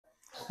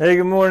Hey,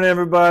 good morning,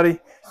 everybody.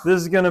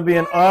 This is going to be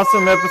an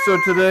awesome episode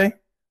today.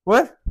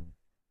 What?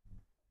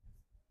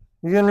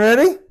 You getting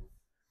ready?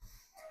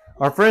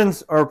 Our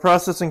friends are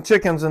processing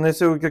chickens, and they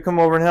said we could come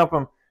over and help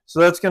them. So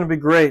that's going to be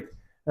great.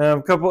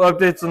 A couple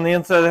updates on the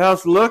inside of the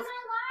house. Look,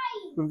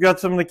 we've got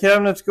some of the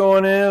cabinets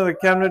going in, the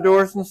cabinet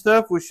doors and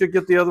stuff. We should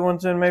get the other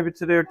ones in maybe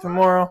today or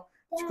tomorrow.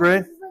 It's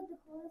great. This is like the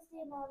coolest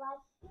day of my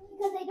life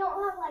because they don't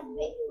have like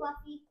big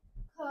fluffy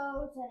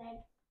coats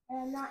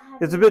and not having.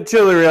 It's a bit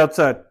chillier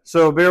outside,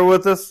 so bear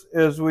with us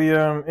as we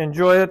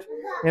enjoy it.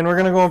 And we're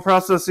going to go and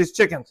process these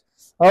chickens.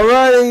 All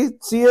righty,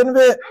 see you in a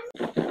bit.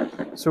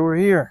 So we're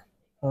here.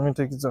 Let me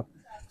take this up.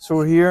 So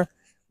we're here.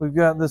 We've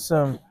got this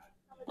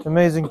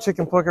amazing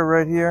chicken plucker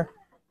right here.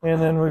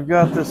 And then we've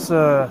got this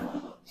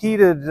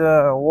heated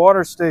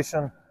water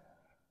station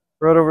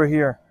right over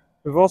here.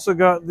 We've also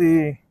got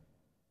the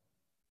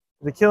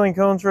killing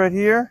cones right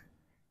here.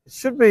 It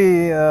should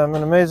be an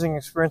amazing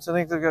experience. I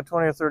think they've got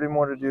 20 or 30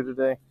 more to do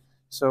today.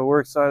 So we're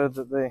excited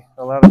that they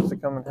allowed us to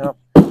come and help.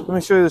 Let me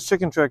show you this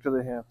chicken tractor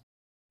they have.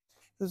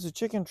 This is a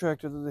chicken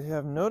tractor that they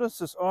have. Notice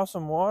this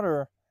awesome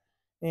water.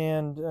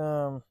 And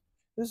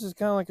this is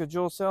kind of like a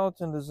Joel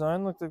Salatin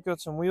design. Look, they've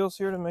got some wheels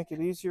here to make it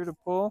easier to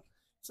pull.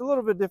 It's a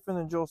little bit different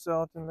than Joel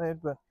Salatin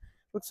made, but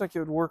looks like it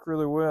would work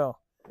really well.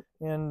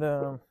 And,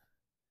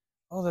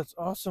 oh, that's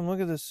awesome.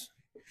 Look at this.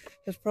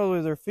 That's probably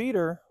their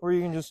feeder, where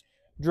you can just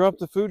drop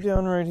the food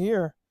down right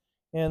here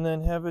and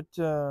then have it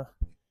go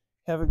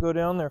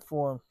down there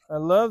for them. I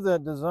love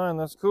that design.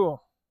 That's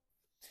cool.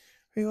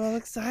 Are you all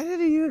excited?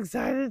 Are you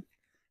excited?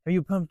 Are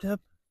you pumped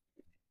up?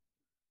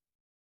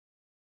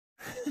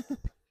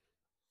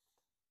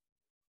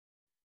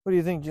 What do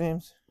you think,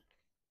 James?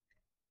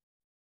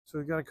 So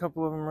we've got a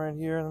couple of them right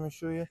here. Let me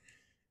show you.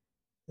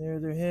 There are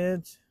their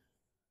heads.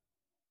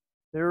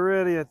 They're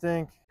ready, I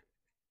think.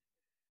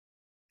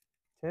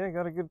 Okay, I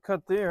got a good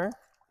cut there.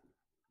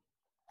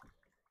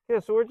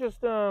 Okay, so we're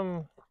just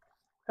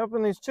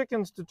helping these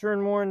chickens to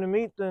turn more into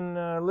meat than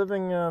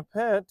living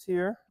pets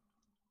here.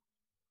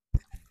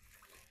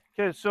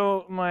 Okay,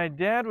 so my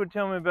dad would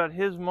tell me about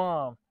his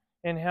mom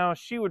and how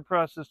she would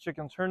process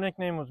chickens. Her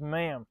nickname was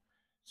Ma'am.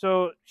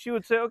 So she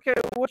would say, okay,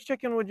 what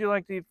chicken would you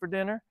like to eat for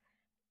dinner?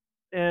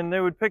 And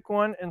they would pick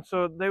one, and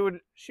so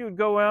she would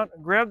go out,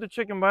 grab the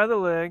chicken by the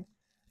leg,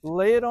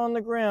 lay it on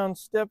the ground,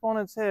 step on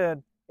its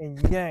head, and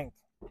yank,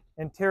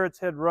 and tear its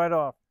head right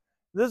off.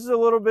 This is a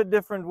little bit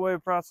different way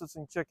of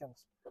processing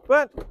chickens,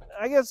 but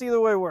I guess either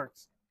way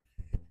works.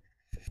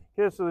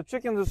 Okay, so the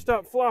chickens have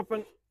stopped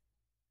flopping.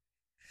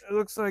 It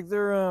looks like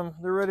they're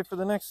ready for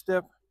the next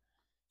step.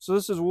 So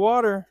this is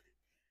water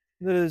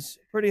that is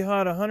pretty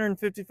hot,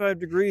 155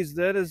 degrees.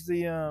 That is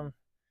the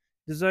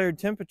desired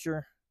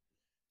temperature,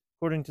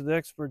 according to the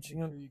experts. Make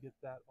sure you get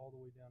that all the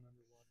way down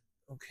underwater.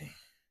 Okay.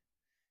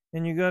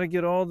 And you got to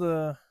get all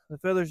the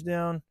feathers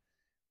down.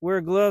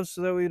 Wear gloves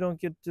so that way you don't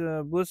get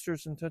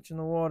blisters from touching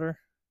the water.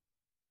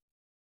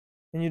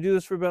 And you do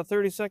this for about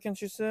 30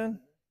 seconds, you said?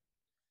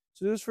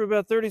 So do this for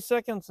about 30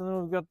 seconds, and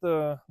then we've got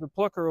the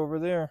plucker over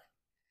there.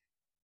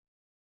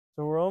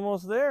 So we're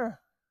almost there.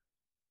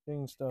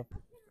 Getting stuff.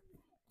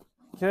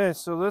 Okay,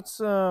 so let's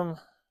Woo!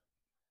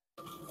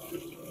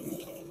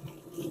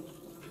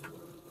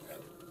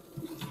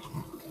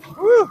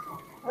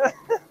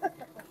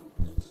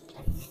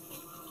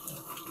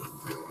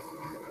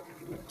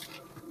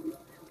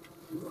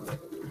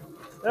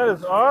 That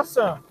is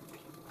awesome.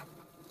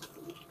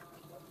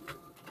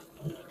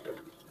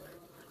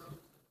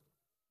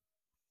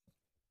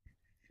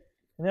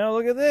 Now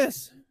look at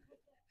this.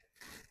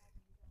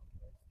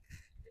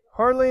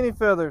 Hardly any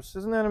feathers.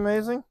 Isn't that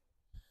amazing?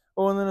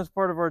 Oh, and then as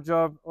part of our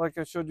job, like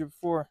I showed you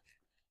before,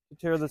 to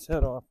tear this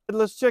head off.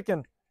 Headless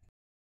chicken.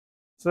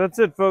 So that's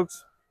it,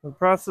 folks. We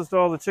processed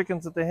all the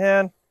chickens that they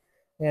had,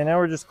 and now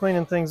we're just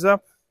cleaning things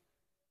up.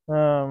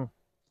 You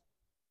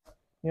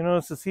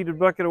notice this heated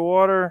bucket of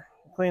water.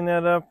 Clean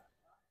that up.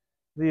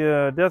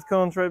 The death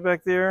cone's right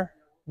back there.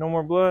 No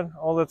more blood.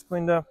 All that's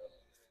cleaned up.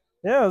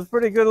 Yeah, it was a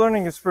pretty good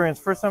learning experience.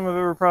 First time I've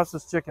ever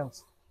processed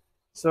chickens.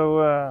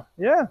 So,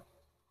 yeah.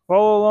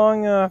 Follow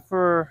along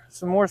for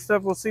some more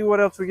stuff. We'll see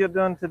what else we get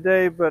done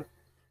today. But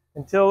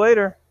until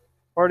later,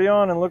 party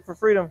on and look for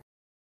freedom.